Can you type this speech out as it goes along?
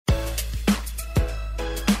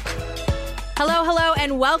Hello, hello,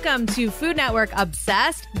 and welcome to Food Network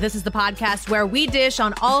Obsessed. This is the podcast where we dish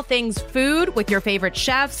on all things food with your favorite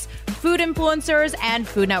chefs, food influencers, and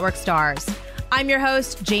Food Network stars. I'm your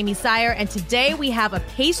host, Jamie Sire, and today we have a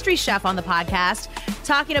pastry chef on the podcast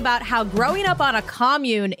talking about how growing up on a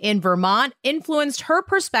commune in Vermont influenced her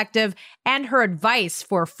perspective and her advice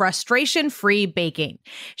for frustration-free baking.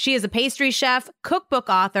 She is a pastry chef, cookbook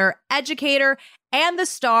author, educator, and the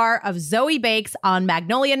star of Zoe Bakes on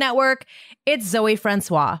Magnolia Network. It's Zoe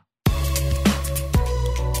Francois.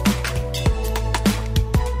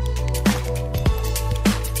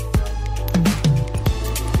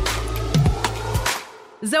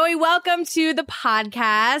 Zoe, welcome to the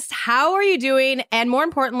podcast. How are you doing? And more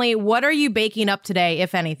importantly, what are you baking up today,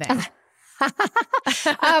 if anything?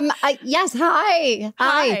 Yes. Hi.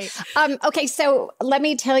 Okay. So let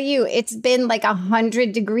me tell you, it's been like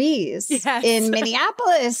 100 degrees in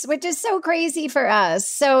Minneapolis, which is so crazy for us.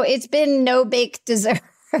 So it's been no bake desserts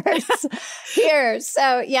here.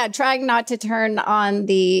 So yeah, trying not to turn on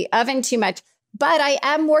the oven too much. But I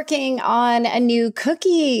am working on a new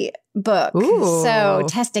cookie book. Ooh. So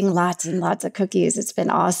testing lots and lots of cookies. It's been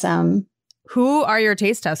awesome. Who are your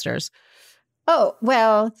taste testers? Oh,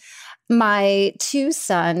 well, my two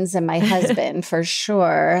sons and my husband for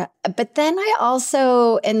sure. But then I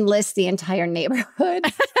also enlist the entire neighborhood.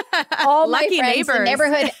 All my Lucky friends neighbors. in the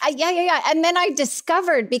neighborhood. Yeah. And then I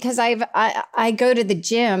discovered, because I go to the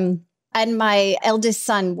gym and my eldest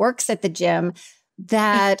son works at the gym,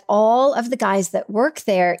 that all of the guys that work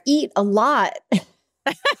there eat a lot. And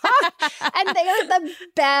they are the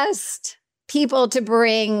best people to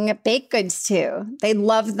bring baked goods to. They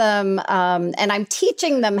love them. And I'm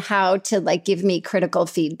teaching them how to give me critical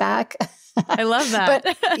feedback. I love that.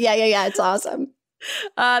 But yeah. It's awesome.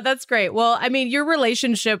 That's great. Well, I mean, your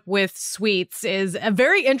relationship with sweets is a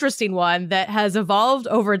very interesting one that has evolved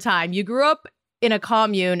over time. You grew up in a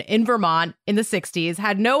commune in Vermont in the 60s,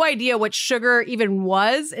 had no idea what sugar even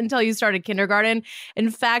was until you started kindergarten. In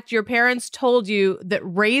fact, your parents told you that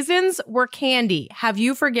raisins were candy. Have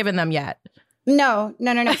you forgiven them yet? No.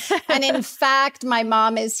 And in fact, my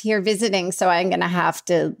mom is here visiting, so I'm going to have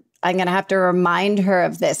to remind her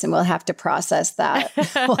of this, and we'll have to process that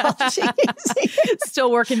while she's here.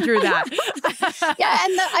 Still working through that. Yeah,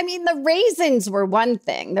 and the raisins were one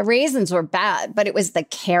thing. The raisins were bad, but it was the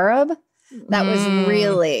carob. That was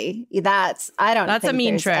really, I don't That's think a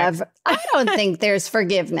mean trick. I don't think there's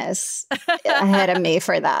forgiveness ahead of me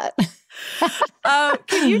for that.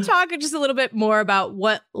 Can you talk just a little bit more about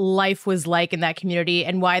what life was like in that community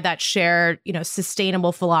and why that shared,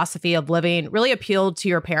 sustainable philosophy of living really appealed to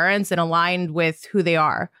your parents and aligned with who they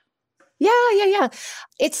are? Yeah.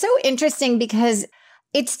 It's so interesting because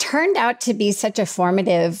it's turned out to be such a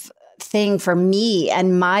formative thing for me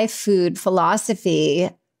and my food philosophy.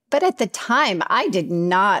 But at the time, I did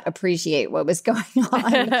not appreciate what was going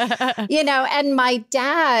on, and my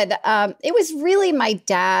dad, it was really my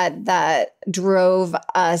dad that drove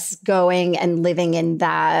us going and living in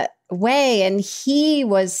that way. And he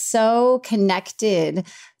was so connected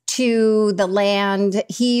to the land.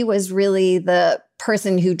 He was really the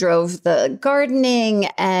person who drove the gardening,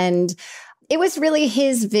 and it was really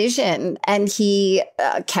his vision. And he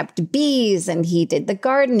kept bees and he did the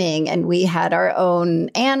gardening, and we had our own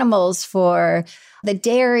animals for the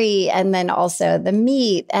dairy and then also the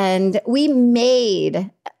meat. And we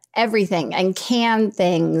made everything and canned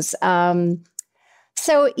things.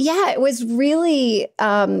 So yeah, it was really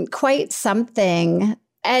quite something.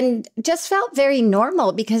 And just felt very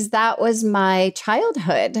normal because that was my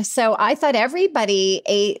childhood. So I thought everybody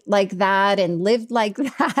ate like that and lived like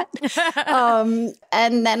that.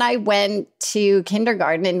 And then I went to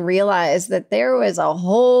kindergarten and realized that there was a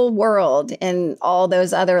whole world in all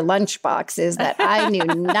those other lunch boxes that I knew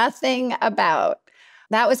nothing about.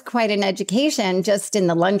 That was quite an education just in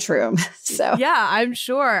the lunchroom. So yeah, I'm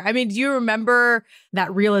sure. I mean, do you remember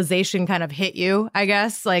that realization kind of hit you, I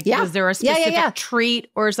guess? Was there a specific treat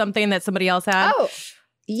or something that somebody else had? Oh,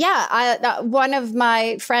 yeah. One of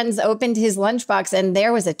my friends opened his lunchbox and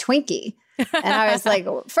there was a Twinkie. And I was like,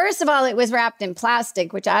 first of all, it was wrapped in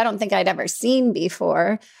plastic, which I don't think I'd ever seen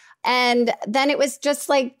before. And then it was just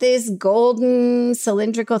like this golden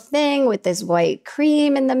cylindrical thing with this white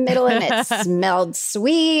cream in the middle, and it smelled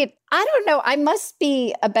sweet. I don't know. I must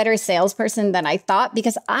be a better salesperson than I thought,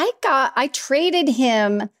 because I traded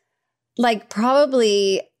him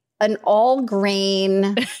probably an all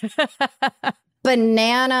grain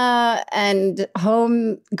banana and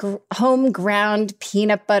home ground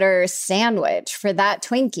peanut butter sandwich for that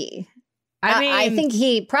Twinkie. I think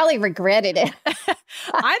he probably regretted it.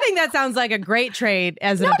 I think that sounds like a great trade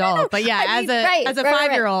as an adult. But yeah, as a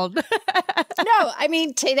 5-year-old. No, I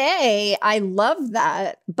mean, today I love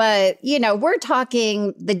that. But, we're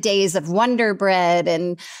talking the days of Wonder Bread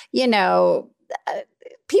and,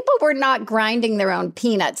 people were not grinding their own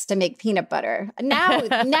peanuts to make peanut butter.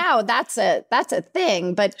 Now that's a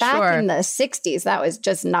thing. But back in the 60s, that was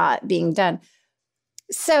just not being done.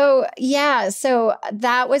 So, so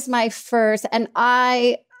that was my first. And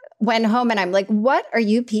I went home and I'm like, what are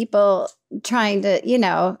you people trying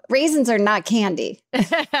to, raisins are not candy.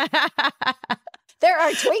 There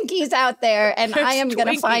are Twinkies out there and I am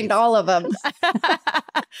going to find all of them.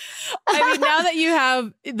 I mean, now that you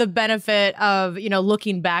have the benefit of,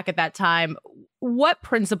 looking back at that time, what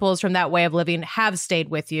principles from that way of living have stayed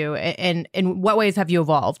with you and in what ways have you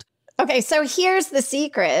evolved? Okay, so here's the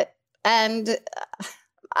secret. And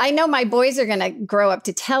I know my boys are going to grow up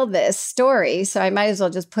to tell this story, so I might as well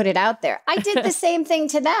just put it out there. I did the same thing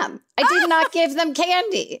to them. I did not give them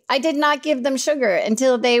candy. I did not give them sugar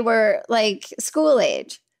until they were like school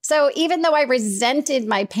age. So even though I resented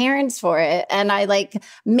my parents for it and I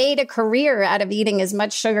made a career out of eating as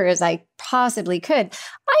much sugar as I possibly could,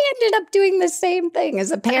 I ended up doing the same thing as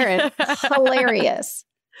a parent. Hilarious.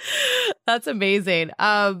 That's amazing.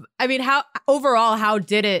 I mean, how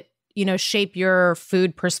did it shape your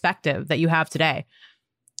food perspective that you have today?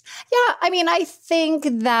 Yeah, I mean, I think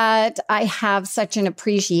that I have such an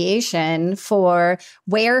appreciation for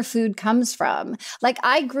where food comes from.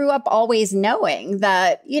 I grew up always knowing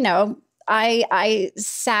that, I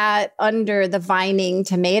sat under the vining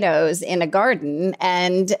tomatoes in a garden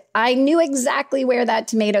and I knew exactly where that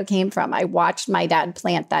tomato came from. I watched my dad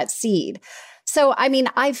plant that seed. So, I mean,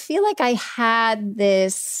 I feel like I had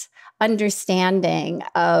this understanding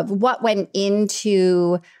of what went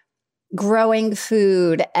into growing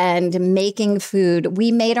food and making food.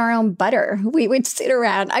 We made our own butter. We would sit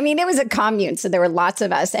around. I mean, it was a commune, so there were lots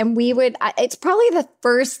of us. And it's probably the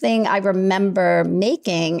first thing I remember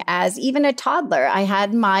making as even a toddler. I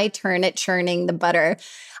had my turn at churning the butter.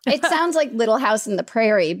 It sounds like Little House on the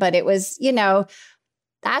Prairie, but it was,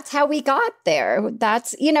 that's how we got there.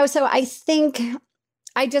 That's, so I think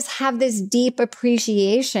I just have this deep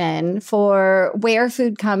appreciation for where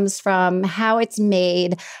food comes from, how it's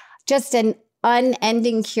made, just an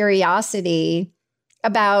unending curiosity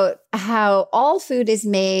about how all food is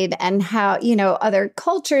made and how, other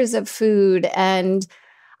cultures of food. And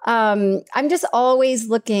I'm just always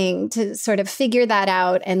looking to sort of figure that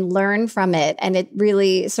out and learn from it. And it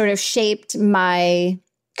really sort of shaped my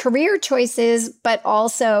career choices, but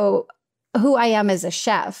also who I am as a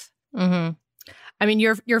chef. Mm-hmm. I mean,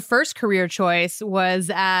 your first career choice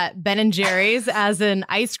was at Ben & Jerry's as an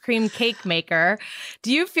ice cream cake maker.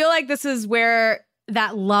 Do you feel like this is where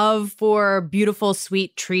that love for beautiful,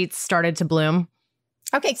 sweet treats started to bloom?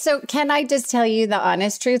 Okay, so can I just tell you the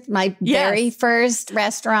honest truth? My very first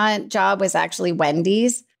restaurant job was actually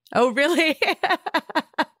Wendy's. Oh, really?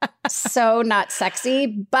 So not sexy,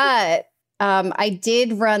 but I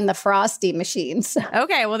did run the Frosty machines.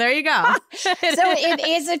 Okay, well, there you go. So it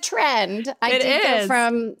is a trend. I did go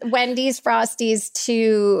from Wendy's Frosties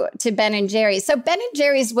to Ben & Jerry's. So Ben &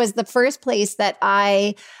 Jerry's was the first place that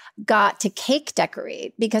I got to cake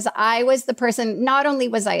decorate because I was the person, not only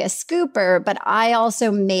was I a scooper, but I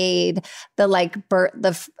also made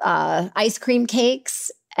the ice cream cakes,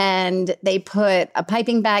 and they put a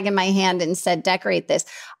piping bag in my hand and said, decorate this.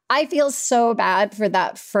 I feel so bad for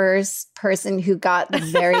that first person who got the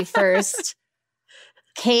very first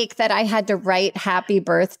cake that I had to write happy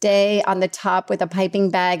birthday on the top with a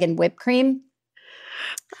piping bag and whipped cream.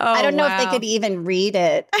 Oh, I don't know if they could even read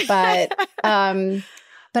it, but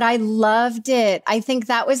I loved it. I think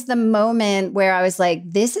that was the moment where I was like,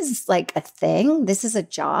 this is like a thing. This is a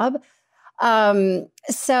job.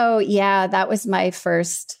 So yeah, that was my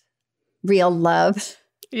first real love.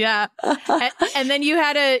 Yeah. And then you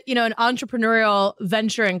had an entrepreneurial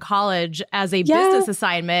venture in college as a business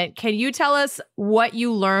assignment. Can you tell us what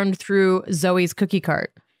you learned through Zoe's Cookie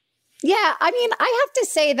Cart? Yeah, I mean, I have to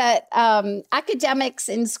say that academics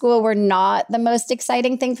in school were not the most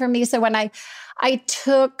exciting thing for me. So when I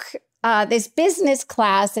took this business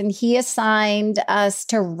class and he assigned us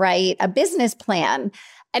to write a business plan,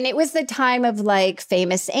 and it was the time of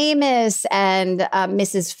Famous Amos and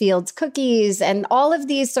Mrs. Fields Cookies, and all of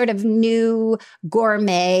these sort of new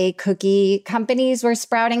gourmet cookie companies were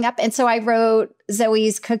sprouting up. And so I wrote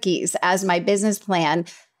Zoe's Cookies as my business plan.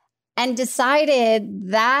 and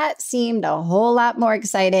decided that seemed a whole lot more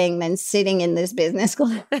exciting than sitting in this business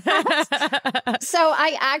class. So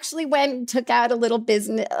I actually went and took out a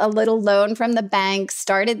little loan from the bank,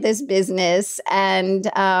 started this business, and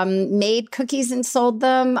made cookies and sold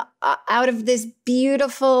them out of this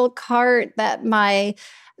beautiful cart that my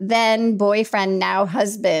then boyfriend, now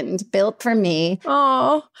husband, built for me.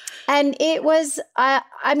 Oh, and it was, I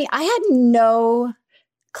had no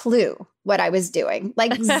clue what I was doing,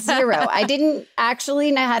 like zero. I didn't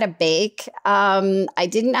actually know how to bake. I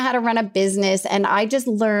didn't know how to run a business. And I just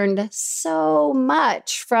learned so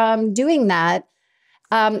much from doing that.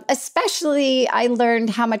 Especially, I learned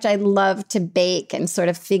how much I love to bake and sort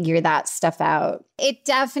of figure that stuff out. It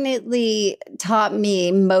definitely taught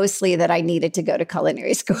me mostly that I needed to go to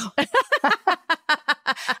culinary school.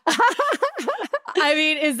 I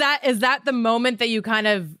mean, is that the moment that you kind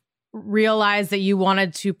of realized that you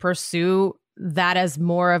wanted to pursue that as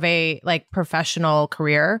more of a like professional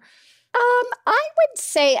career? I would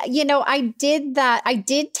say, I did that. I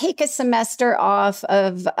did take a semester off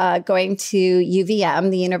of going to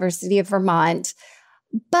UVM, the University of Vermont.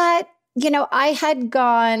 But, I had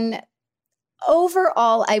gone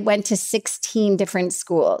overall, I went to 16 different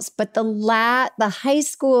schools. But the high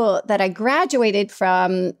school that I graduated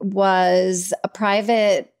from was a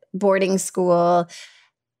private boarding school.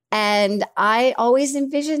 And I always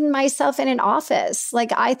envisioned myself in an office.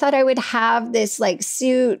 Like I thought I would have this like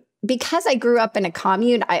suit. Because I grew up in a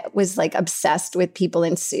commune, I was like obsessed with people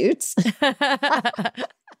in suits. And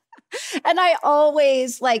I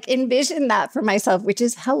always like envisioned that for myself, which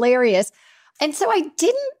is hilarious. And so I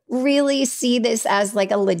didn't really see this as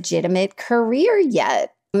like a legitimate career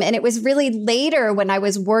yet. And it was really later when I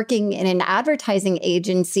was working in an advertising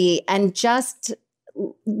agency and just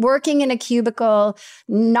working in a cubicle,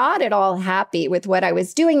 not at all happy with what I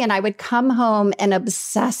was doing. And I would come home and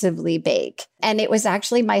obsessively bake. And it was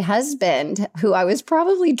actually my husband, who I was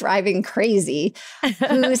probably driving crazy,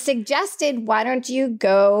 who suggested, why don't you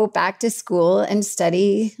go back to school and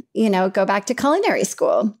study, go back to culinary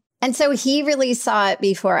school. And so he really saw it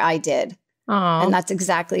before I did. Aww. And that's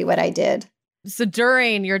exactly what I did. So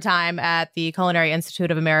during your time at the Culinary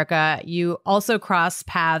Institute of America, you also crossed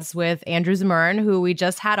paths with Andrew Zimmern, who we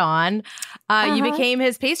just had on. You became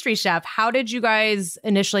his pastry chef. How did you guys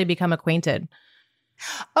initially become acquainted?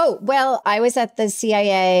 Oh, well, I was at the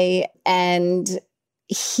CIA and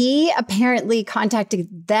he apparently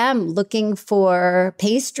contacted them looking for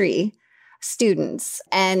pastry students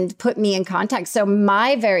and put me in contact. So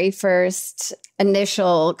my very first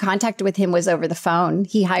initial contact with him was over the phone.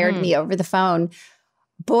 He hired me over the phone.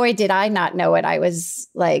 Boy, did I not know what I was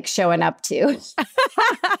like showing up to.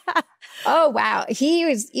 Oh, wow. He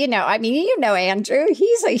was, Andrew,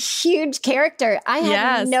 he's a huge character. I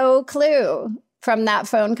had no clue from that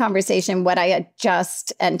phone conversation what I had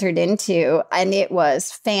just entered into. And it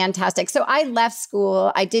was fantastic. So I left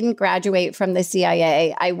school. I didn't graduate from the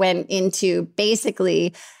CIA. I went into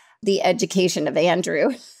basically the education of Andrew.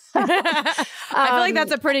 I feel like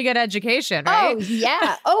that's a pretty good education, right?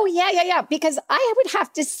 Oh, yeah. Because I would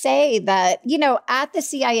have to say that, at the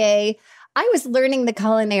CIA, I was learning the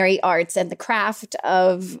culinary arts and the craft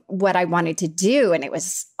of what I wanted to do. And it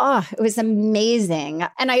was amazing.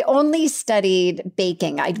 And I only studied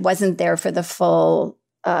baking. I wasn't there for the full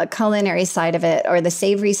culinary side of it or the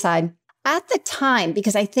savory side. At the time,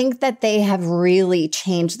 because I think that they have really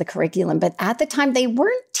changed the curriculum, but at the time they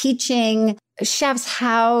weren't teaching chefs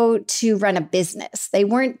how to run a business. They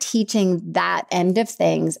weren't teaching that end of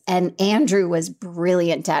things. And Andrew was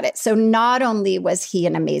brilliant at it. So not only was he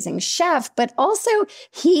an amazing chef, but also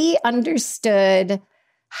he understood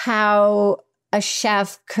how a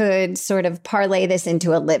chef could sort of parlay this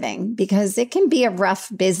into a living, because it can be a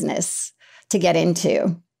rough business to get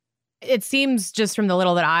into. It seems just from the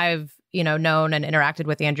little that I've known and interacted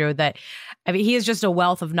with Andrew that, he is just a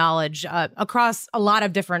wealth of knowledge across a lot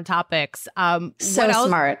of different topics.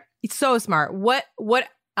 Smart. So smart. What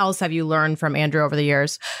else have you learned from Andrew over the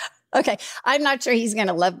years? Okay. I'm not sure he's going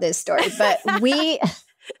to love this story, but we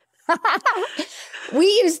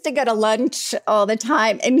used to go to lunch all the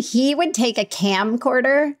time and he would take a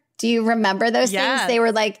camcorder. Do you remember those things? They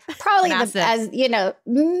were like probably massive.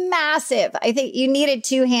 I think you needed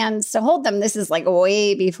two hands to hold them. This is like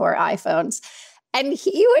way before iPhones. And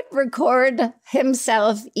he would record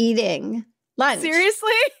himself eating lunch.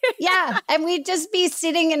 Seriously? Yeah. And we'd just be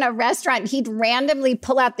sitting in a restaurant. He'd randomly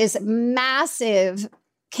pull out this massive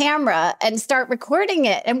camera and start recording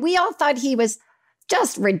it. And we all thought he was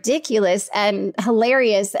just ridiculous and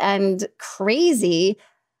hilarious and crazy.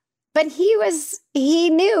 But he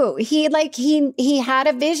knew, he had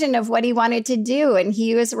a vision of what he wanted to do, and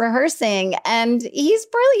he was rehearsing, and he's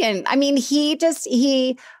brilliant. I mean,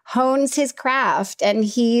 he hones his craft, and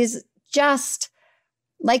he's just,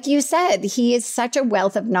 like you said, he is such a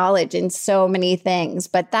wealth of knowledge in so many things,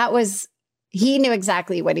 but he knew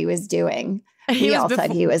exactly what he was doing. We all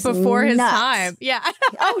thought he was before his nuts. time. Yeah.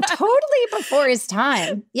 Oh, totally before his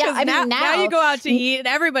time. Yeah. I mean, now you go out to eat and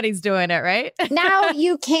everybody's doing it, right? Now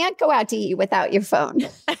you can't go out to eat without your phone.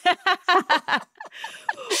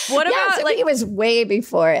 What about, so he was way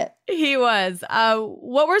before it. He was.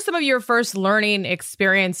 What were some of your first learning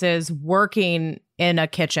experiences working in a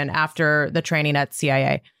kitchen after the training at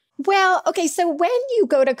CIA? Well, okay, so when you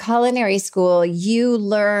go to culinary school, you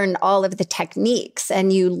learn all of the techniques,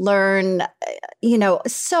 and you learn,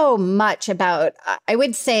 so much about, I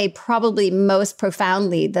would say probably most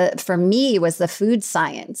profoundly, for me, was the food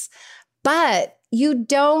science. But you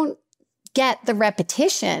don't get the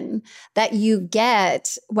repetition that you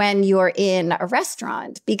get when you're in a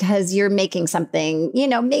restaurant, because you're making something,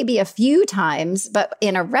 maybe a few times, but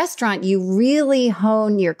in a restaurant, you really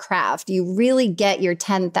hone your craft. You really get your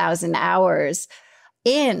 10,000 hours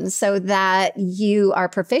in so that you are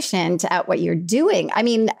proficient at what you're doing. I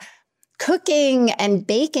mean, cooking and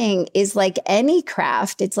baking is like any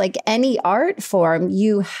craft. It's like any art form.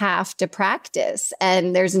 You have to practice.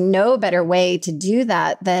 And there's no better way to do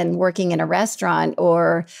that than working in a restaurant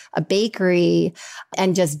or a bakery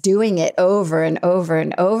and just doing it over and over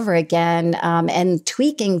and over again, and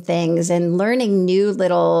tweaking things and learning new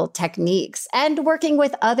little techniques and working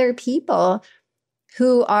with other people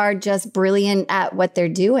who are just brilliant at what they're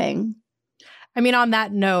doing. I mean, on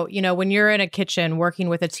that note, when you're in a kitchen working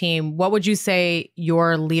with a team, what would you say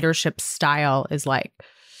your leadership style is like?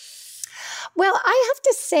 Well, I have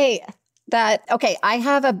to say that, okay, I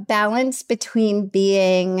have a balance between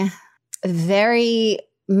being very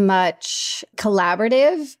much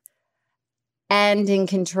collaborative and in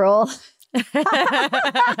control.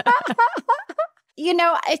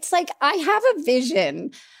 It's like I have a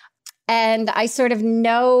vision, and I sort of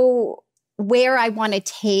know where I want to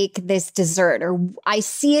take this dessert, or I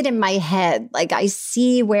see it in my head. Like I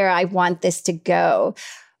see where I want this to go.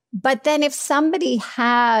 But then if somebody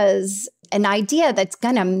has an idea that's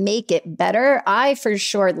going to make it better, I for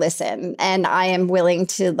sure listen. And I am willing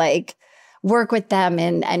to work with them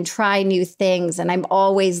and try new things. And I'm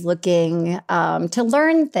always looking to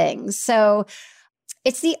learn things. So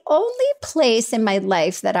it's the only place in my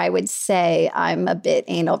life that I would say I'm a bit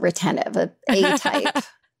anal retentive, A type.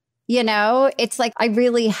 It's like I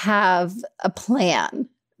really have a plan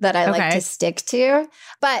that I like to stick to.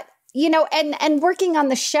 But, and working on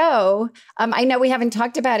the show, I know we haven't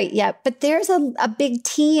talked about it yet, but there's a big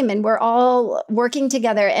team and we're all working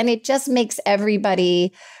together, and it just makes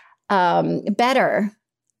everybody better.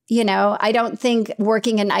 I don't think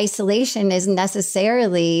working in isolation is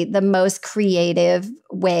necessarily the most creative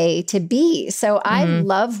way to be. So I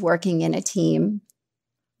love working in a team.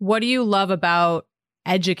 What do you love about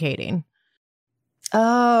educating?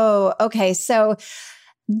 Oh, okay. So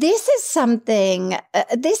this is something,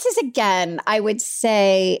 again, I would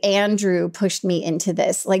say Andrew pushed me into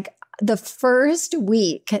this. Like the first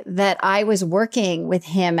week that I was working with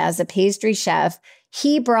him as a pastry chef,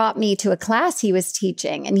 he brought me to a class he was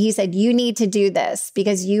teaching, and he said, you need to do this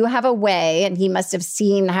because you have a way, and he must have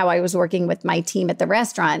seen how I was working with my team at the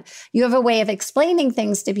restaurant. You have a way of explaining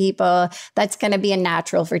things to people that's going to be a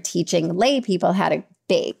natural for teaching lay people how to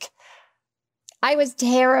bake. I was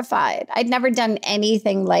terrified. I'd never done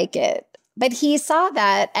anything like it, but he saw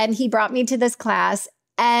that and he brought me to this class,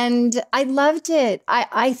 and I loved it.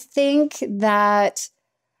 I think that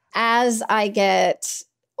as I get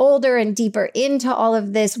older and deeper into all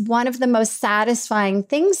of this, one of the most satisfying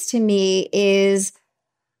things to me is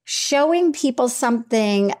showing people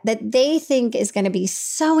something that they think is going to be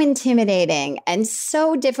so intimidating and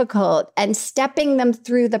so difficult, and stepping them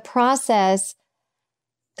through the process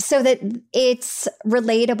so that it's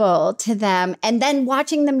relatable to them, and then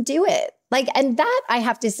watching them do it. And that, I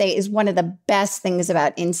have to say, is one of the best things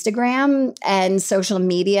about Instagram and social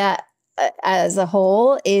media as a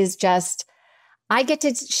whole, is just I get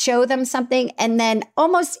to show them something, and then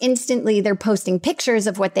almost instantly they're posting pictures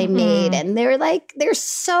of what they made. And they're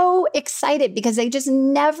so excited because they just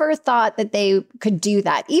never thought that they could do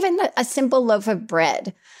that. Even a simple loaf of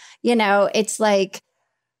bread, it's like,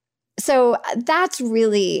 so that's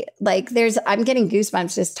really I'm getting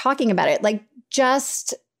goosebumps just talking about it.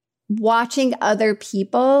 Just watching other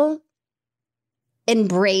people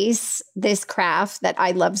embrace this craft that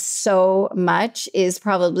I love so much is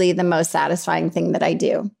probably the most satisfying thing that I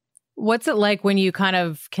do. What's it like when you kind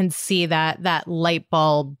of can see that light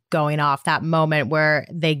bulb going off, that moment where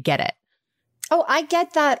they get it? Oh, I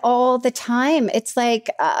get that all the time. It's like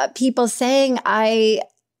people saying, I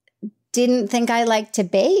didn't think I liked to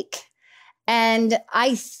bake. And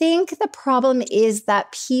I think the problem is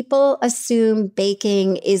that people assume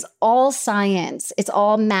baking is all science. It's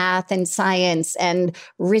all math and science and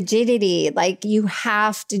rigidity. Like you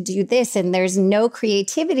have to do this and there's no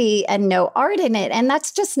creativity and no art in it. And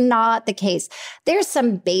that's just not the case. There's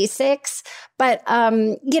some basics, but,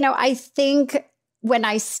 I think when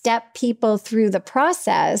I step people through the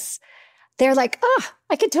process, they're like, oh,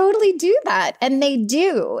 I could totally do that. And they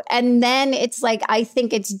do. And then it's like, I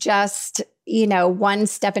think it's just, one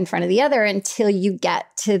step in front of the other until you get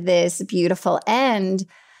to this beautiful end.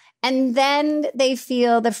 And then they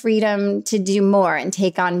feel the freedom to do more and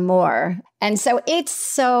take on more. And so it's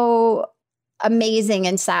so amazing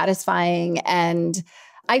and satisfying. And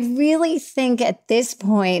I really think at this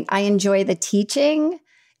point, I enjoy the teaching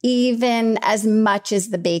even as much as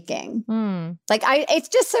the baking. It's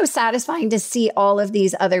just so satisfying to see all of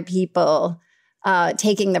these other people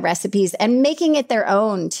taking the recipes and making it their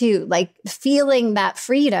own too, like feeling that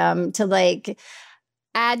freedom to like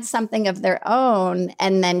add something of their own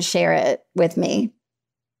and then share it with me.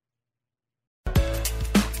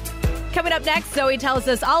 Coming up next, Zoe tells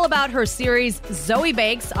us all about her series Zoe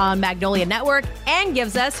Bakes on Magnolia Network and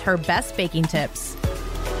gives us her best baking tips.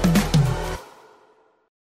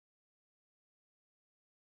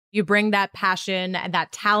 You bring that passion and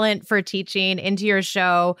that talent for teaching into your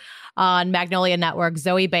show on Magnolia Network,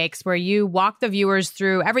 Zoe Bakes, where you walk the viewers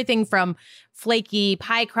through everything from flaky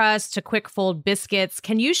pie crust to quick fold biscuits.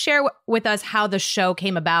 Can you share with us how the show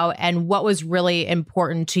came about and what was really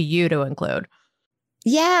important to you to include?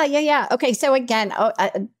 Yeah. Okay, so again,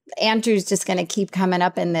 Andrew's just going to keep coming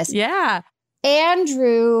up in this. Yeah.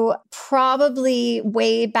 Andrew, probably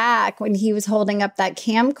way back when he was holding up that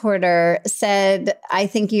camcorder, said, I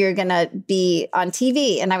think you're going to be on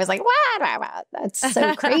TV. And I was like, what? That's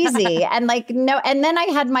so crazy. And no. And then I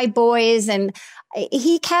had my boys and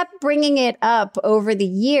he kept bringing it up over the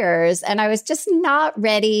years. And I was just not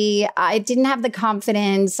ready. I didn't have the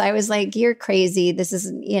confidence. I was like, you're crazy. This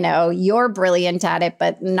is, you're brilliant at it,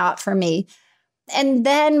 but not for me. And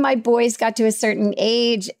then my boys got to a certain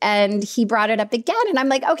age and he brought it up again. And I'm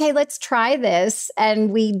like, okay, let's try this.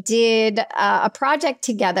 And we did a project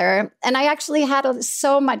together. And I actually had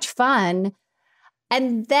so much fun.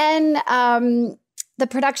 And then the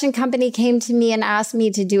production company came to me and asked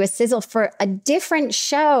me to do a sizzle for a different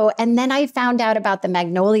show. And then I found out about the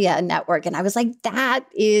Magnolia Network. And I was like, that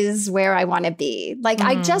is where I want to be.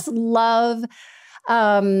 I just love,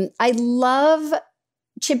 I love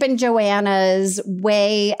Chip and Joanna's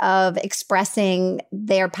way of expressing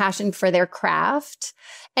their passion for their craft.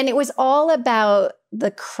 And it was all about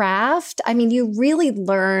the craft. I mean, you really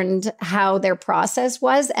learned how their process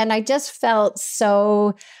was. And I just felt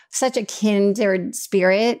such a kindred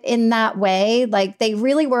spirit in that way. Like they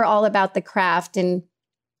really were all about the craft. And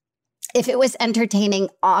if it was entertaining,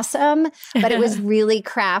 awesome, but it was really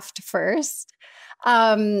craft first.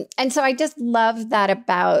 And so I just love that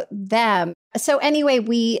about them. So anyway,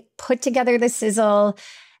 we put together the sizzle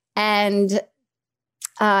and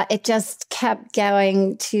it just kept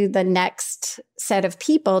going to the next set of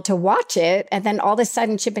people to watch it. And then all of a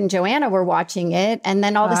sudden, Chip and Joanna were watching it. And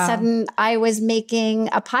then all of a sudden, I was making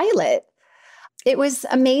a pilot. It was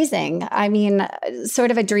amazing. I mean,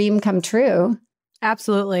 sort of a dream come true.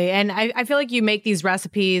 Absolutely. And I feel like you make these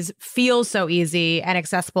recipes feel so easy and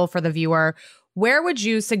accessible for the viewer. Where would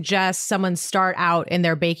you suggest someone start out in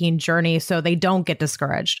their baking journey so they don't get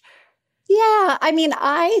discouraged? Yeah, I mean,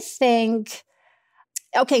 I think,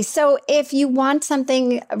 okay, so if you want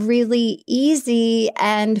something really easy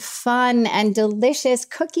and fun and delicious,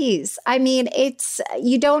 cookies. I mean,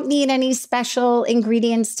 you don't need any special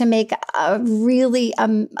ingredients to make a really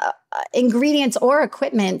ingredients or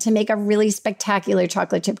equipment to make a really spectacular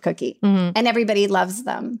chocolate chip cookie. Mm-hmm. And everybody loves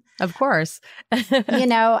them. Of course.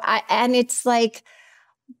 And it's like,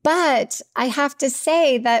 but I have to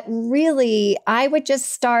say that really, I would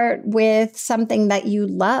just start with something that you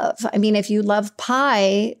love. I mean, if you love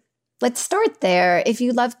pie, let's start there. If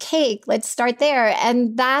you love cake, let's start there.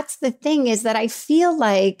 And that's the thing, is that I feel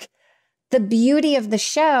like the beauty of the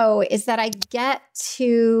show is that I get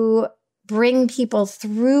to bring people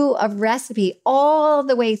through a recipe all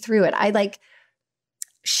the way through it. I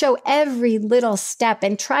show every little step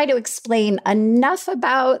and try to explain enough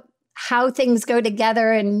about how things go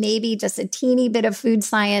together and maybe just a teeny bit of food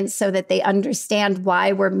science so that they understand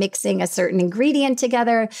why we're mixing a certain ingredient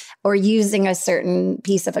together or using a certain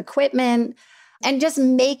piece of equipment. and just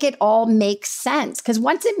make it all make sense. Because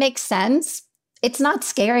once it makes sense, it's not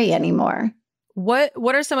scary anymore. What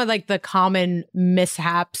are some of like the common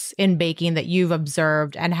mishaps in baking that you've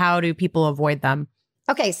observed, and how do people avoid them?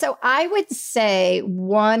 Okay, so I would say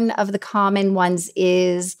one of the common ones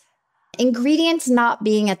is ingredients not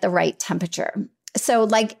being at the right temperature. So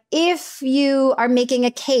like if you are making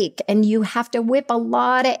a cake and you have to whip a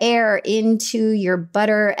lot of air into your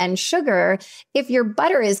butter and sugar, if your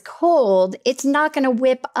butter is cold, it's not going to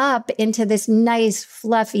whip up into this nice,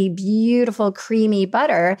 fluffy, beautiful, creamy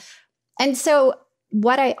butter. And so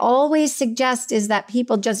what I always suggest is that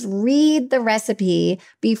people just read the recipe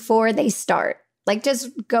before they start. Like just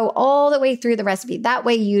go all the way through the recipe. That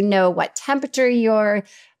way you know what temperature your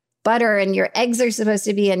butter and your eggs are supposed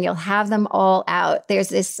to be, and you'll have them all out. There's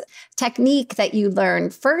this technique that you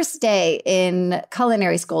learn first day in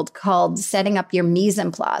culinary school called setting up your mise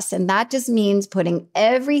en place. And that just means putting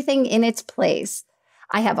everything in its place.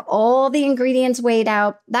 I have all the ingredients weighed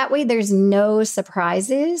out. That way there's no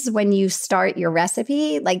surprises when you start your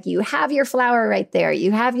recipe. Like you have your flour right there.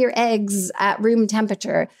 You have your eggs at room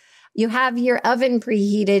temperature. You have your oven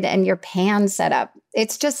preheated and your pan set up.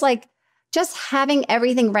 It's just like, just having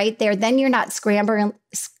everything right there, then you're not scrambling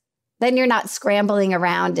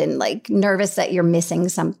around and like nervous that you're missing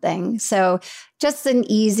something. So just an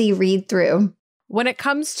easy read through. When it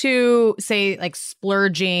comes to, say, like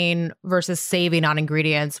splurging versus saving on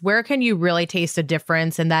ingredients, where can you really taste a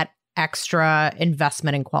difference in that extra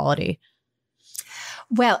investment in quality?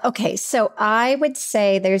 Well, okay. So I would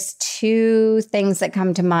say there's two things that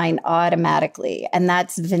come to mind automatically, and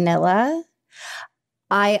that's vanilla.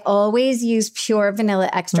 I always use pure vanilla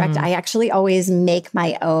extract. I actually always make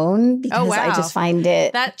my own because I just find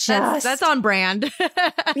it that's on brand.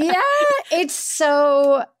 Yeah, it's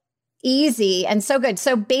so easy and so good.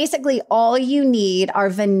 So basically all you need are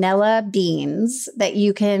vanilla beans that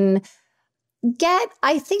you can get.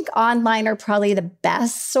 I think online are probably the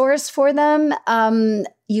best source for them.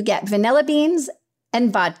 You get vanilla beans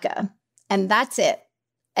and vodka, and that's it.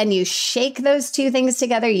 And you shake those two things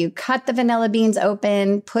together. You cut the vanilla beans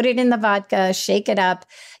open, put it in the vodka, shake it up.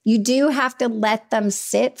 You do have to let them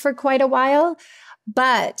sit for quite a while,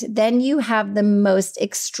 but then you have the most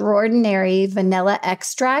extraordinary vanilla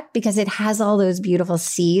extract because it has all those beautiful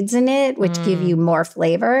seeds in it, which give you more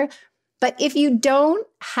flavor. But if you don't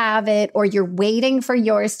have it or you're waiting for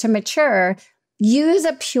yours to mature, use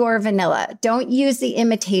a pure vanilla. Don't use the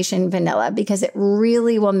imitation vanilla because it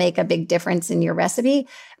really will make a big difference in your recipe.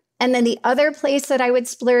 And then the other place that I would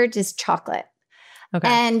splurge is chocolate. Okay.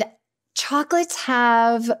 And chocolates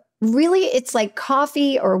have really, it's like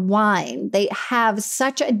coffee or wine. They have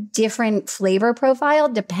such a different flavor profile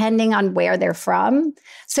depending on where they're from.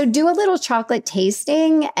 So do a little chocolate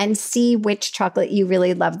tasting and see which chocolate you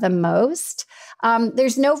really love the most.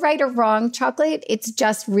 There's no right or wrong chocolate. It's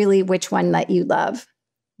just really which one that you love.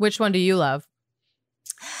 Which one do you love?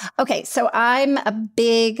 Okay, so I'm a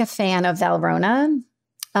big fan of Valrhona.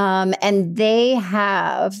 And they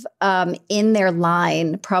have in their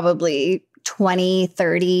line probably 20,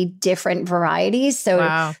 30 different varieties.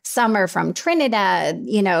 So some are from Trinidad,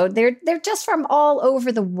 you know, they're just from all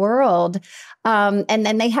over the world. And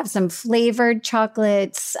then they have some flavored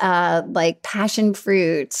chocolates like passion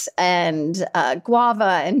fruit and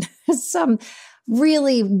guava and some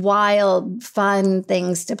really wild, fun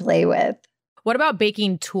things to play with. What about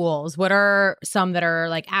baking tools? What are some that are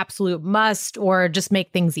like absolute must or just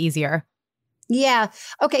make things easier? Yeah.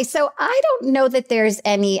 Okay. So I don't know that there's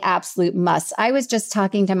any absolute must. I was just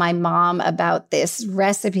talking to my mom about this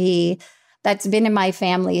recipe that's been in my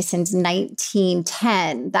family since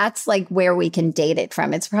 1910. That's like where we can date it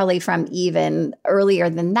from. It's probably from even earlier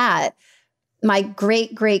than that. My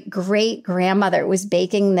great, great, great grandmother was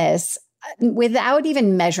baking this without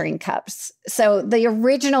even measuring cups. So the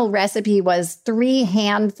original recipe was 3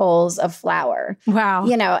 handfuls of flour. Wow.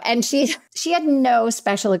 You know, and she had no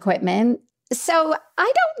special equipment. So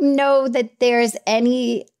I don't know that there's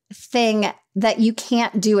anything that you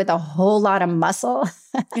can't do with a whole lot of muscle.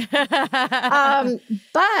 But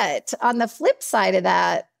on the flip side of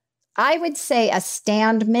that, I would say a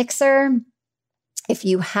stand mixer, if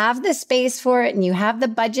you have the space for it and you have the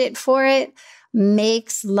budget for it,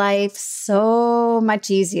 makes life so much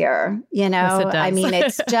easier. You know, yes, it does. I mean,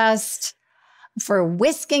 it's just for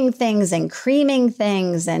whisking things and creaming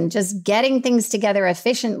things and just getting things together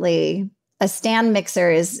efficiently. a stand mixer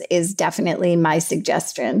is definitely my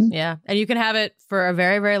suggestion. Yeah. And you can have it for a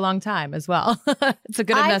very, very long time as well. It's a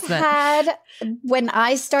good investment. When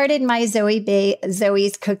I started my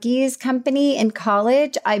Zoe's Cookies company in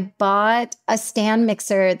college, I bought a stand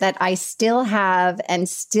mixer that I still have and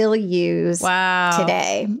still use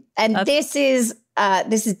today. And this is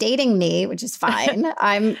dating me, which is fine.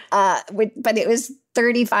 But it was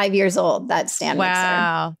 35 years old, that stand mixer.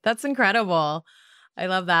 Wow. That's incredible. I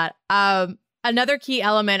love that. Another key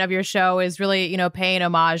element of your show is really, paying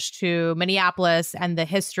homage to Minneapolis and the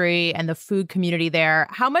history and the food community there.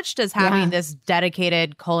 How much does having this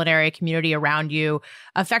dedicated culinary community around you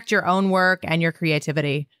affect your own work and your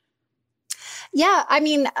creativity? Yeah, I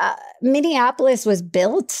mean, Minneapolis was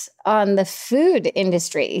built on the food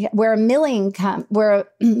industry. We're a milling town.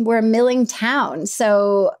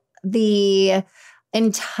 So the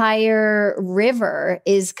entire river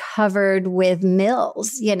is covered with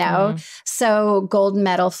mills, So Golden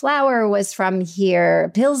Metal Flour was from here.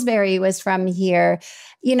 Pillsbury was from here.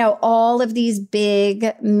 All of these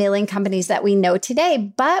big milling companies that we know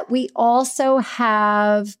today. But we also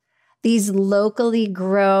have these locally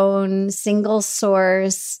grown, single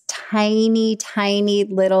source, tiny, tiny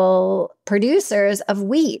little producers of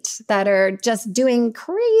wheat that are just doing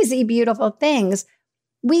crazy, beautiful things.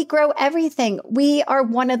 We grow everything. We are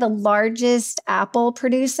one of the largest apple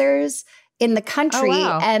producers in the country. Oh,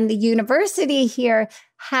 wow. And the university here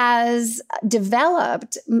has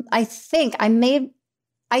developed, I think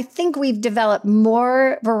we've developed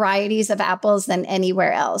more varieties of apples than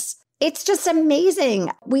anywhere else. It's just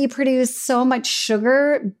amazing. We produce so much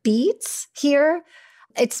sugar beets here.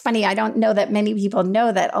 It's funny. I don't know that many people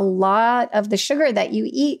know that a lot of the sugar that you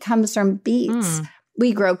eat comes from beets.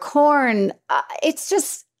 We grow corn. It's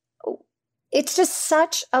just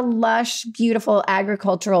such a lush, beautiful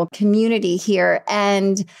agricultural community here.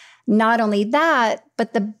 And not only that,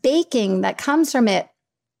 but the baking that comes from it.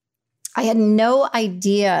 I had no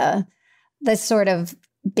idea the sort of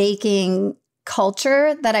baking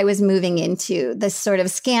culture that I was moving into, this sort of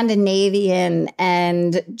Scandinavian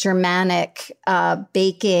and Germanic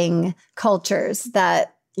baking cultures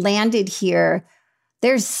that landed here.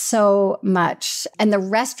 There's so much. And the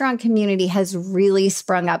restaurant community has really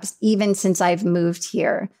sprung up even since I've moved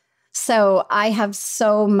here. So I have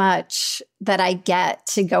so much that I get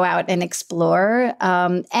to go out and explore.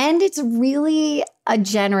 And it's really a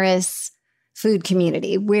generous food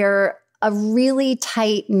community. We're a really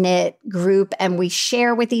tight-knit group and we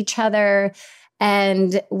share with each other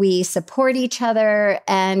and we support each other.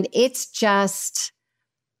 And it's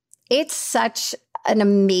such an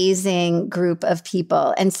amazing group of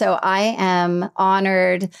people. And so I am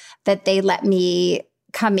honored that they let me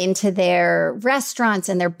come into their restaurants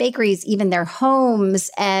and their bakeries, even their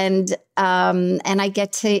homes. And I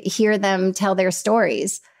get to hear them tell their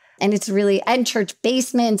stories. And it's really, and church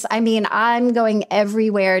basements. I mean, I'm going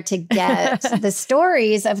everywhere to get the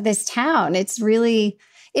stories of this town. It's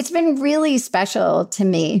been really special to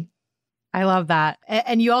me. I love that.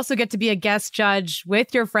 And you also get to be a guest judge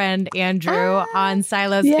with your friend Andrew on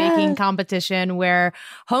Silo's baking competition, where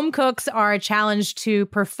home cooks are challenged to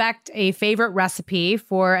perfect a favorite recipe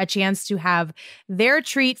for a chance to have their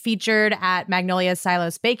treat featured at Magnolia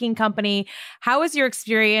Silos Baking Company. How was your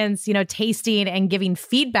experience, tasting and giving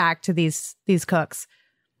feedback to these cooks?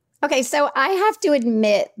 Okay, so I have to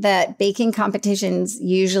admit that baking competitions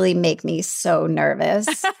usually make me so nervous.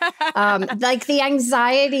 Like the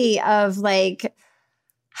anxiety of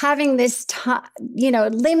having this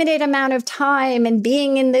limited amount of time and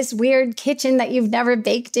being in this weird kitchen that you've never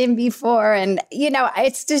baked in before. And,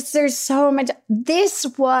 it's just, there's so much. This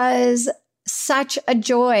was such a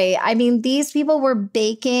joy. I mean, these people were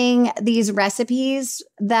baking these recipes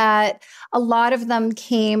that a lot of them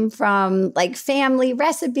came from family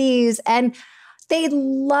recipes, and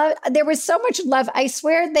there was so much love. I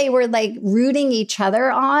swear they were rooting each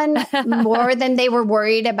other on more than they were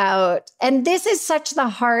worried about. And this is such the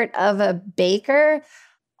heart of a baker.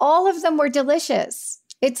 All of them were delicious.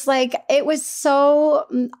 It's it was so,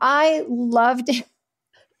 I loved it.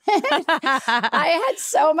 I had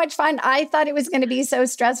so much fun. I thought it was going to be so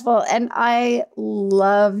stressful and I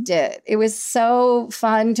loved it. It was so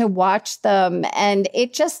fun to watch them. And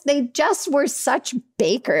they just were such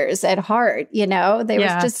bakers at heart, There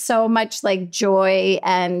was just so much joy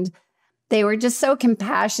and they were just so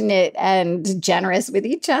compassionate and generous with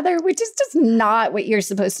each other, which is just not what you're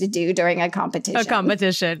supposed to do during a competition. A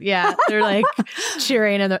competition. Yeah. They're like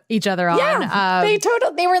cheering each other on. Yeah,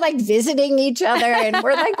 they were like visiting each other and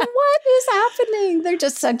we're like, what is happening? They're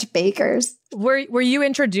just such bakers. Were you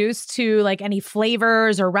introduced to like any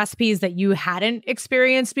flavors or recipes that you hadn't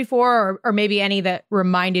experienced before, or maybe any that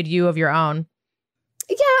reminded you of your own?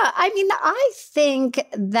 Yeah, I mean, I think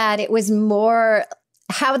that it was more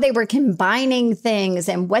how they were combining things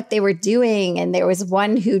and what they were doing. And there was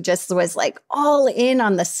one who just was like all in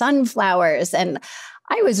on the sunflowers. And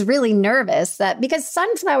I was really nervous that because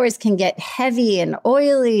sunflowers can get heavy and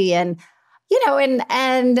oily and,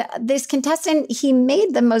 and this contestant, he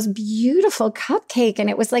made the most beautiful cupcake. And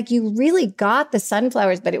it was like, you really got the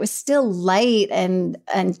sunflowers, but it was still light and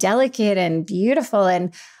delicate and beautiful.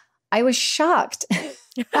 And I was shocked.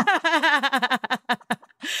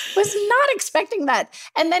 Was not expecting that.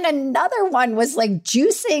 And then another one was like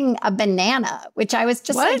juicing a banana, which I was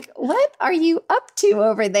just like, what are you up to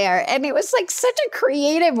over there? And it was like such a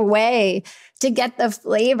creative way to get the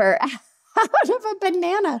flavor out of a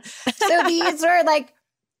banana. So these were like,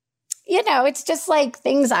 it's just like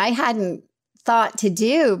things I hadn't thought to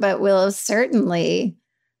do, but will certainly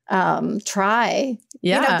try.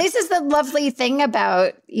 Yeah. This is the lovely thing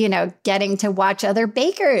about, getting to watch other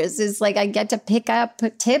bakers is like I get to pick up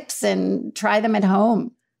tips and try them at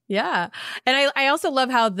home. Yeah. And I also love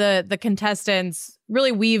how the contestants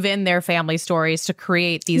really weave in their family stories to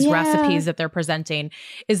create these recipes that they're presenting.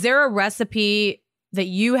 Is there a recipe that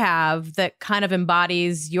you have that kind of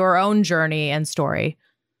embodies your own journey and story?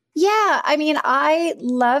 Yeah, I mean, I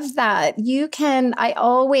love that. I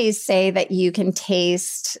always say that you can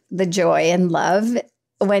taste the joy and love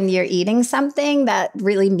when you're eating something that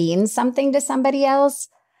really means something to somebody else.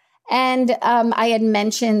 And I had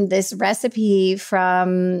mentioned this recipe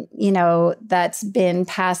from, that's been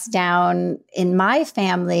passed down in my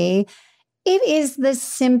family. It is the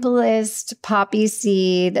simplest poppy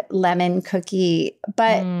seed lemon cookie,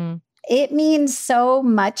 but it means so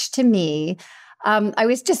much to me. I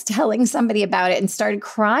was just telling somebody about it and started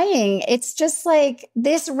crying. It's just like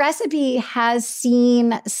this recipe has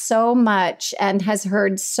seen so much and has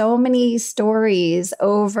heard so many stories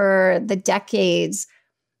over the decades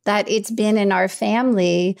that it's been in our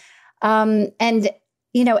family. And,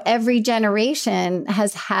 every generation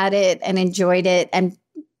has had it and enjoyed it and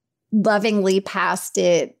lovingly passed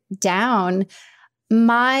it down.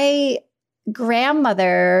 My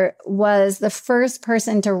grandmother was the first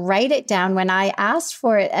person to write it down when I asked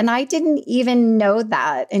for it. And I didn't even know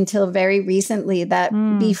that until very recently, that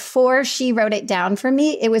before she wrote it down for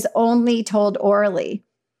me, it was only told orally.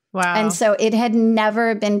 Wow. And so it had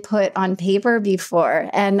never been put on paper before.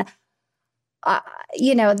 And,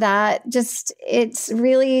 that just, it's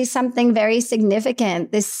really something very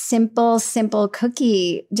significant. This simple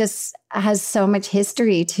cookie just has so much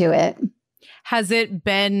history to it. Has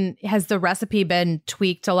the recipe been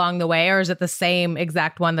tweaked along the way, or is it the same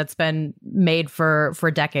exact one that's been made for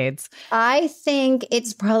decades? I think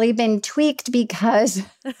it's probably been tweaked because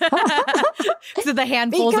so the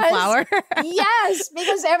handfuls of flour? Yes,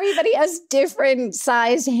 because everybody has different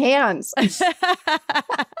sized hands. And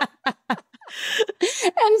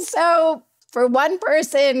so for one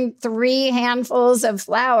person, 3 handfuls of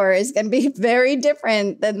flour is going to be very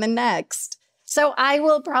different than the next. So I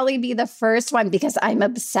will probably be the first one because I'm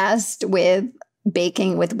obsessed with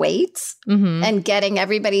baking with weights and getting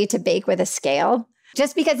everybody to bake with a scale,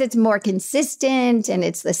 just because it's more consistent and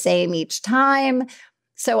it's the same each time.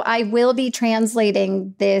 So I will be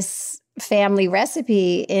translating this family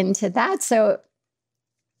recipe into that. So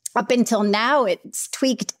up until now, it's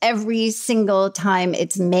tweaked every single time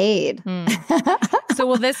it's made.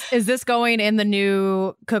 So is this going in the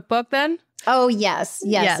new cookbook then? Oh, yes,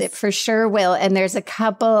 it for sure will. And there's a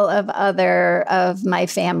couple of other of my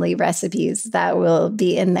family recipes that will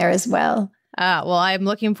be in there as well. Well, I'm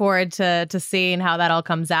looking forward to seeing how that all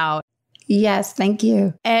comes out. Yes, thank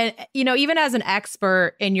you. And, even as an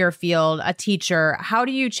expert in your field, a teacher, how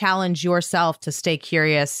do you challenge yourself to stay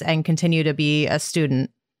curious and continue to be a student?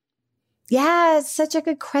 Yeah, it's such a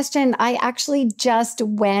good question. I actually just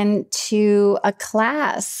went to a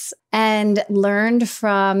class and learned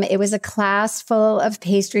it was a class full of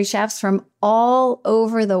pastry chefs from all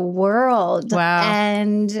over the world. Wow.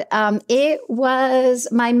 And my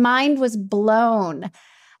mind was blown,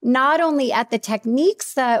 not only at the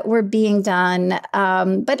techniques that were being done,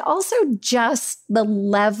 but also just the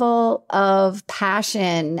level of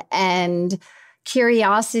passion and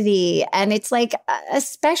curiosity. And it's like,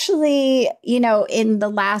 especially, in the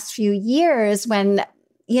last few years when,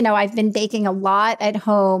 I've been baking a lot at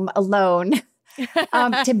home alone.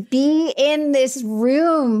 To be in this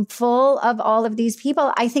room full of all of these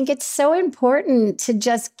people, I think it's so important to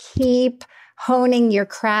just keep honing your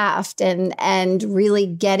craft and really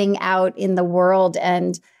getting out in the world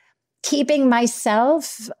and keeping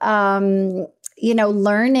myself,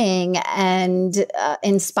 learning and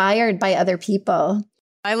inspired by other people.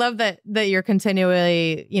 I love that you're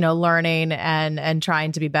continually, learning and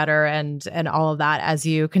trying to be better and all of that as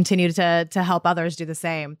you continue to help others do the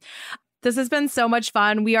same. This has been so much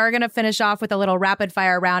fun. We are going to finish off with a little rapid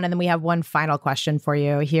fire round, and then we have one final question for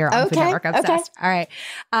you here on Food Network Obsessed. All right.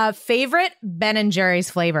 Favorite Ben &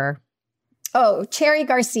 Jerry's flavor? Oh, Cherry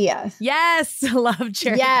Garcia. Yes. Love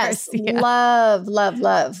Cherry Garcia. Yes. Love.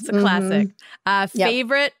 It's a classic.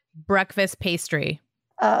 Favorite breakfast pastry?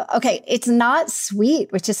 Okay. It's not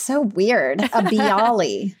sweet, which is so weird. A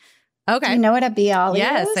Bialy. Okay. Do you know what a Bialy is?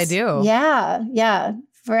 Yes, I do. Yeah.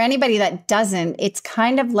 For anybody that doesn't, it's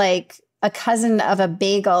kind of like a cousin of a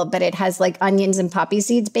bagel, but it has like onions and poppy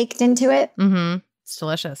seeds baked into it. Mm-hmm. It's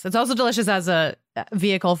delicious. It's also delicious as a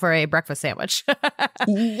vehicle for a breakfast sandwich.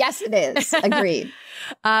 Yes, it is. Agreed.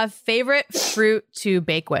 Favorite fruit to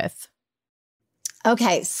bake with?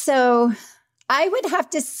 Okay, so I would have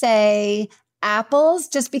to say apples,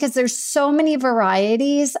 just because there's so many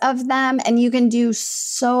varieties of them and you can do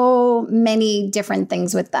so many different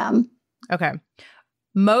things with them. Okay.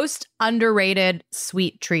 Most underrated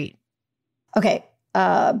sweet treat? Okay.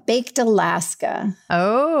 Baked Alaska.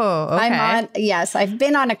 Oh, okay. I've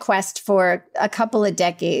been on a quest for a couple of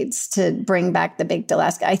decades to bring back the baked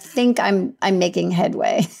Alaska. I think I'm making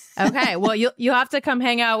headway. Okay. Well, you have to come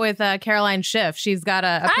hang out with Caroline Schiff. She's got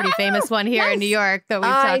a pretty famous one here in New York that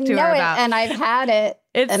we've talked to her about. And I've had it.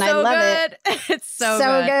 It's and so I love good. It. It's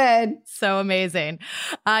so good. So amazing.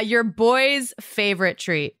 Your boy's favorite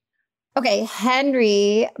treat? Okay,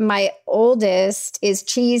 Henry, my oldest, is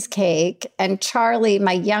cheesecake, and Charlie,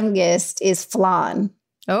 my youngest, is flan.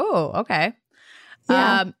 Oh, okay.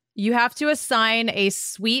 Yeah. You have to assign a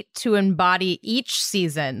sweet to embody each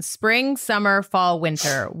season: spring, summer, fall,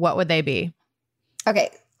 winter. What would they be? Okay,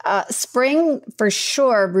 spring for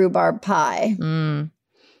sure, rhubarb pie.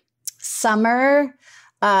 Summer,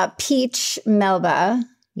 peach Melba.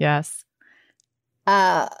 Yes.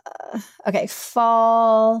 Okay,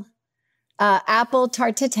 fall. Apple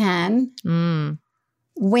tarte tatin.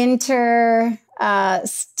 Winter,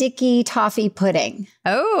 sticky toffee pudding.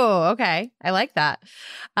 Oh, okay. I like that.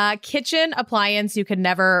 Kitchen appliance you could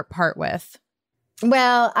never part with.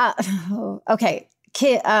 Well, okay.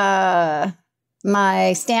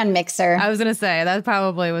 My stand mixer. I was going to say that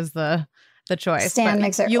probably was the choice. Stand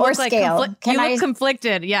mixer you or look scale. Like you look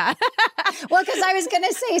conflicted. Yeah. Well, because I was going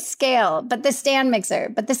to say scale, but the stand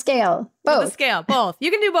mixer, but the scale. Both. The scale. Both.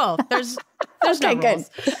 You can do both. There's okay, no rules.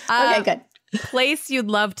 Good. Okay, good. Place you'd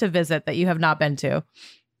love to visit that you have not been to?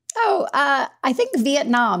 Oh, I think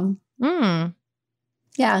Vietnam.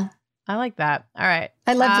 Yeah. I like that. All right.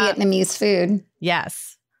 I love Vietnamese food.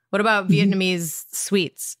 Yes. What about Vietnamese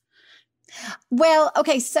sweets? Well,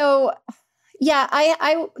 okay, so yeah,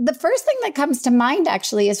 I the first thing that comes to mind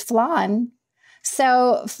actually is flan.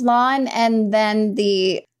 So flan, and then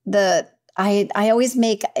I always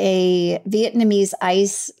make a Vietnamese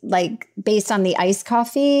ice, like based on the iced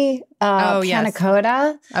coffee, panna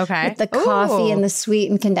cotta. Okay. With the coffee and the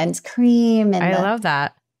sweetened condensed cream. And I love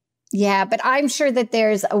that. Yeah, but I'm sure that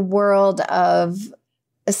there's a world of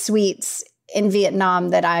sweets in Vietnam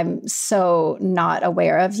that I'm so not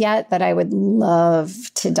aware of yet that I would love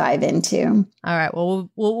to dive into. All right. Well,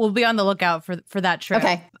 we'll be on the lookout for that trip.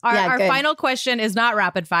 Okay. Our final question is not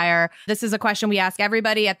rapid fire. This is a question we ask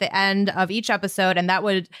everybody at the end of each episode, and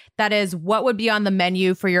that is what would be on the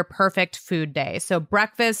menu for your perfect food day? So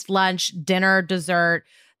breakfast, lunch, dinner, dessert.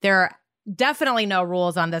 There are definitely no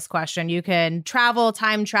rules on this question. You can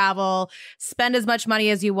time travel, spend as much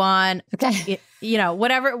money as you want. Okay.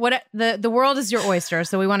 Whatever. The world is your oyster.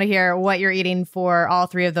 So we want to hear what you're eating for all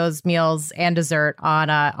three of those meals and dessert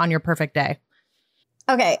on your perfect day.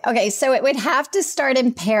 Okay. So it would have to start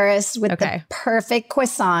in Paris with the perfect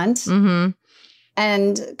croissant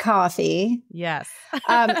and coffee. Yes.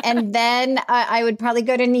 And then I would probably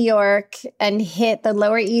go to New York and hit the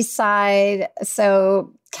Lower East Side.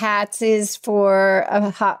 So Katz is for a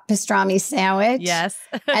hot pastrami sandwich. Yes.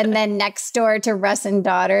 And then next door to Russ and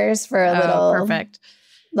Daughters for a little perfect,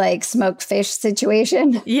 like smoked fish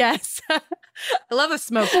situation. Yes. I love a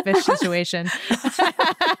smoked fish situation.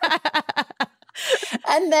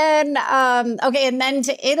 And then, and then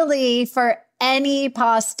to Italy for any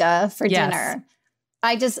pasta for dinner.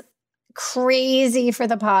 I just crazy for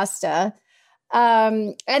the pasta.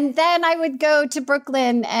 And then I would go to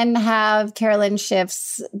Brooklyn and have Carolyn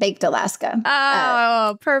Schiff's Baked Alaska.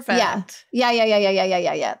 Oh, perfect.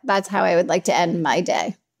 Yeah. That's how I would like to end my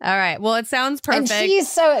day. All right. Well, it sounds perfect.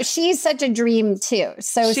 And she's such a dream too.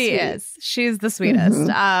 So she sweet. is. She's the sweetest.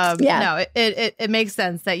 Mm-hmm. No, it makes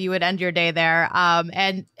sense that you would end your day there.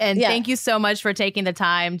 And thank you so much for taking the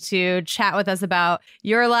time to chat with us about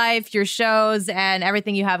your life, your shows, and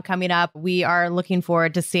everything you have coming up. We are looking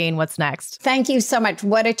forward to seeing what's next. Thank you so much.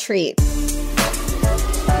 What a treat.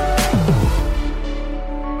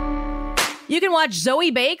 You can watch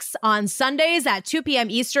Zoe Bakes on Sundays at 2 p.m.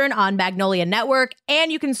 Eastern on Magnolia Network,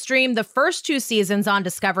 and you can stream the first 2 seasons on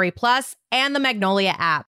Discovery Plus and the Magnolia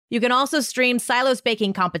app. You can also stream Silo's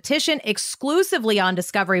Baking Competition exclusively on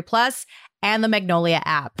Discovery Plus and the Magnolia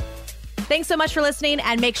app. Thanks so much for listening,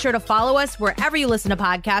 and make sure to follow us wherever you listen to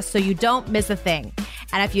podcasts so you don't miss a thing.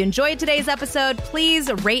 And if you enjoyed today's episode,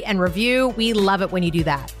 please rate and review. We love it when you do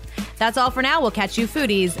that. That's all for now. We'll catch you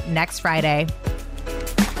foodies next Friday.